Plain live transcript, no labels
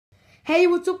Hey,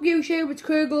 what's up YouTube? It's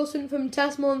Craig Wilson from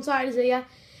Tesmo Insiders here.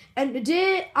 And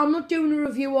today, I'm not doing a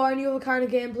review or any other kind of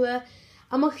gameplay.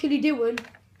 I'm actually doing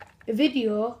a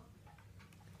video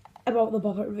about the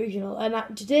Bop It original. And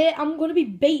today, I'm going to be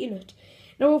baiting it.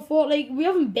 Now, I thought, we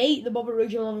haven't baited the Bop It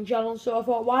original on the channel, so I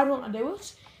thought, why don't I do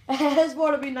it? This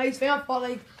would have been nice thing. I thought,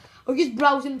 I was just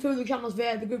browsing through the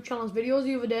group channel's videos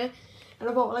the other day. And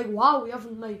I thought, wow, we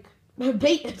haven't,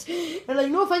 baited.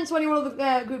 And, no offense to anyone on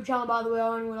the group channel, by the way,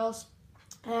 or anyone else.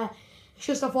 It's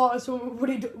just I thought it's something we would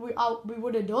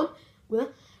have done with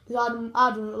it, because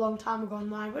I'd done it a long time ago on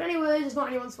mine. But anyways, it's not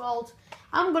anyone's fault.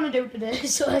 I'm gonna do it today,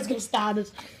 so let's get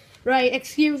started. Right,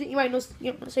 excuse me, you might not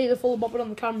see the full Bop It on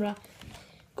the camera.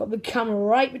 Got the camera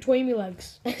right between my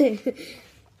legs. On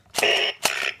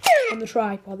the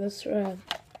tripod, this. It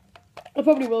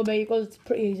probably will be because it's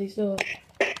pretty easy. So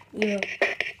yeah.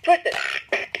 Twist it,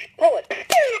 pull it,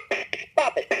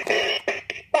 bop it,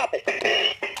 bop it,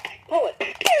 pull it,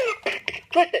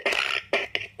 twist it,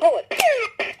 pull it,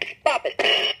 bop it,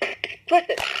 twist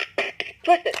it,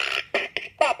 bop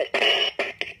it,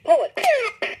 pull it,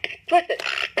 twist it, bop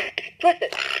it, twist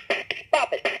it,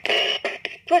 pull it,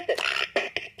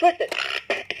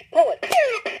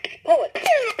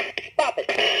 bop it,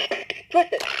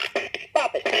 twist it,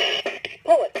 bop it,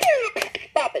 pull it,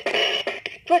 bop it,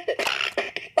 twist it,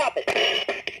 bop it,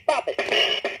 bop it,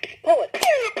 pull it,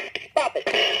 bop it,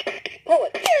 pull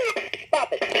it,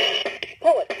 bop it,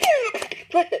 pull it,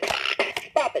 twist it,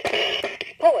 bop it,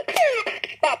 pull it,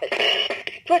 bop it,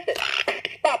 twist it,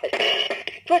 bop it,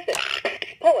 twist it,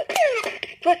 pull it,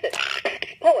 twist it,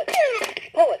 pull it,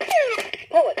 pull it,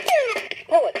 pull it,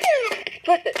 pull it,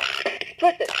 twist it, bop it,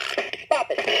 twist it,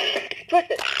 bop it,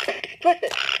 twist it, pull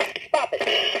it, bop it,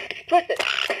 pull it,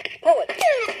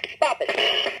 bop it,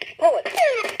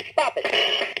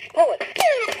 pull it,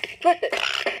 twist it,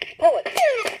 pull it,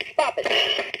 bop it,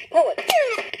 pull it,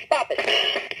 bop it,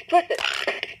 twist it,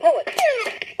 pull it,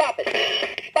 bop it,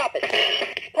 bop it,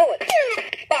 pull it,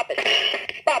 bop it,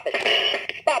 bop it,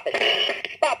 bop it,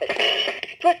 bop it,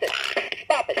 twist it,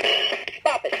 bop it,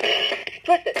 bop it,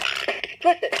 twist it,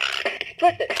 twist it,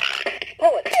 twist it,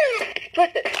 pull it,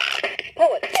 twist it,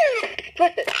 pull it,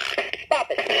 twist it, bop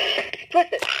it,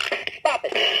 twist it, bop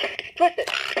it, twist it,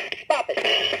 bop it,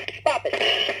 bop it,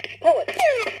 pull it,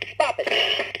 bop it,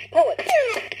 pull it,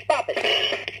 bop it,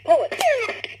 pull it,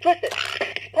 twist it,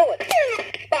 pull it,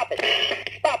 bop it,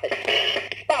 bop it,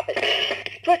 bop it,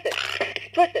 twist it,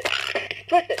 twist it,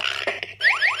 twist it.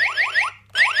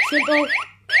 Simple.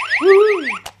 Woo!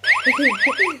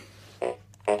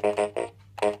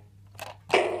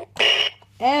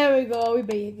 There we go, we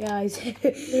beat it, guys.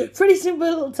 Pretty simple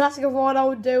little task I thought I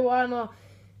would do. Why not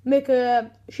make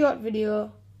a short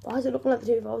video? Why is it looking like the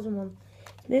 2000 one?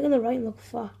 It's making the writing look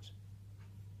fat.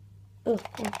 Oh,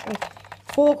 right.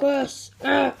 Focus.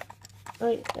 Right,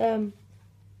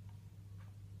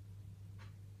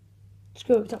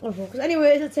 screw it, it's not gonna focus.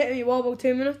 Anyways, it's taking me about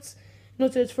 2 minutes.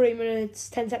 Not that it's 3 minutes,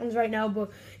 10 seconds right now, but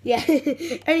yeah.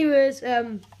 Anyways,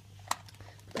 thanks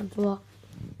for that.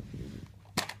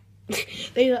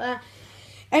 Leave that there.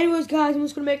 Anyways, guys, I'm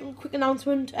just gonna make a quick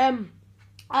announcement.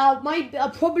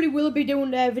 I probably will be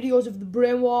doing videos of the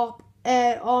brain warp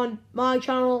on my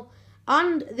channel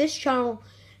and this channel,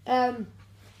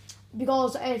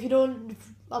 because if you don't,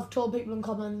 I've told people in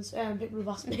comments, people have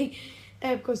asked me,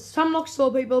 because Sam Locke's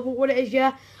told people, but what it is,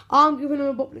 yeah, I'm giving him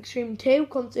a Bop It Extreme 2,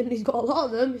 considering he's got a lot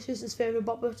of them. It's just his favourite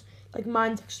Bop It, like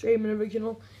mine's Extreme and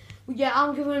Original. But yeah,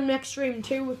 I'm giving him an Extreme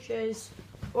 2, which is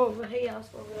over here.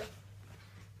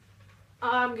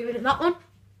 I'm giving him that one.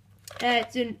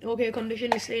 It's in okay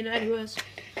condition, he's seen it anyways.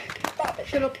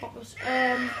 Shut up, Poppers.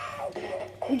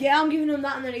 Yeah, I'm giving him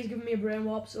that, and then he's giving me a brain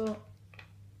warp, so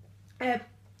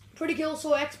pretty cool.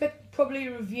 So I expect probably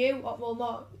a review, well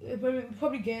not,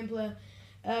 probably gameplay.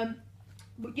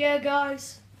 But yeah,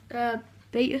 guys,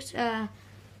 beat it.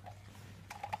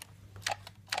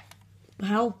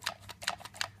 Hell,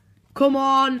 come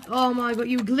on! Oh my god,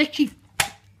 you glitchy.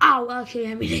 Ow, actually,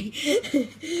 Emily.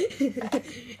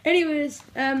 Anyways,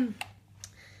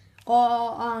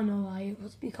 oh, I know why. It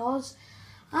was because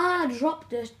I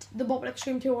dropped the Bop It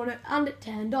Extreme 2 on it, and it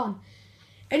turned on.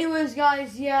 Anyways,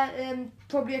 guys, yeah,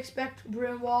 probably expect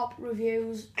brain warp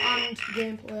reviews and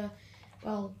gameplay.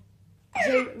 Well, I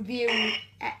say review.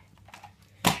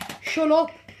 Shut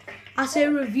up! I say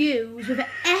reviews with an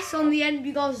S on the end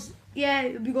because yeah,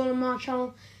 it'll be going on my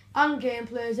channel. And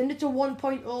gameplays, and it's a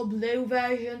 1.0 blue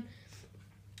version.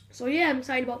 So yeah, I'm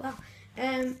excited about that.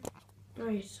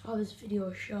 Right, oh, this video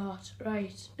is short.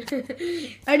 Right.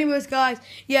 Anyways, guys,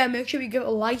 yeah, make sure you give it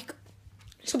a like,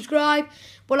 subscribe.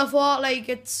 But I thought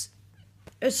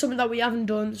it's something that we haven't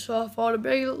done, so I thought it'd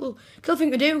be a little cool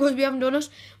thing to do because we haven't done it.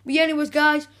 But yeah, anyways,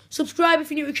 guys, subscribe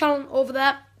if you're new to the channel over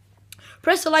there.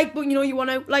 Press the like button, you want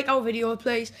to like our video,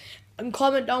 please. And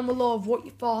comment down below of what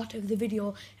you thought of the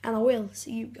video. And I will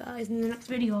see you guys in the next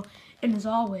video. And as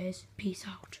always, peace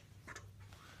out.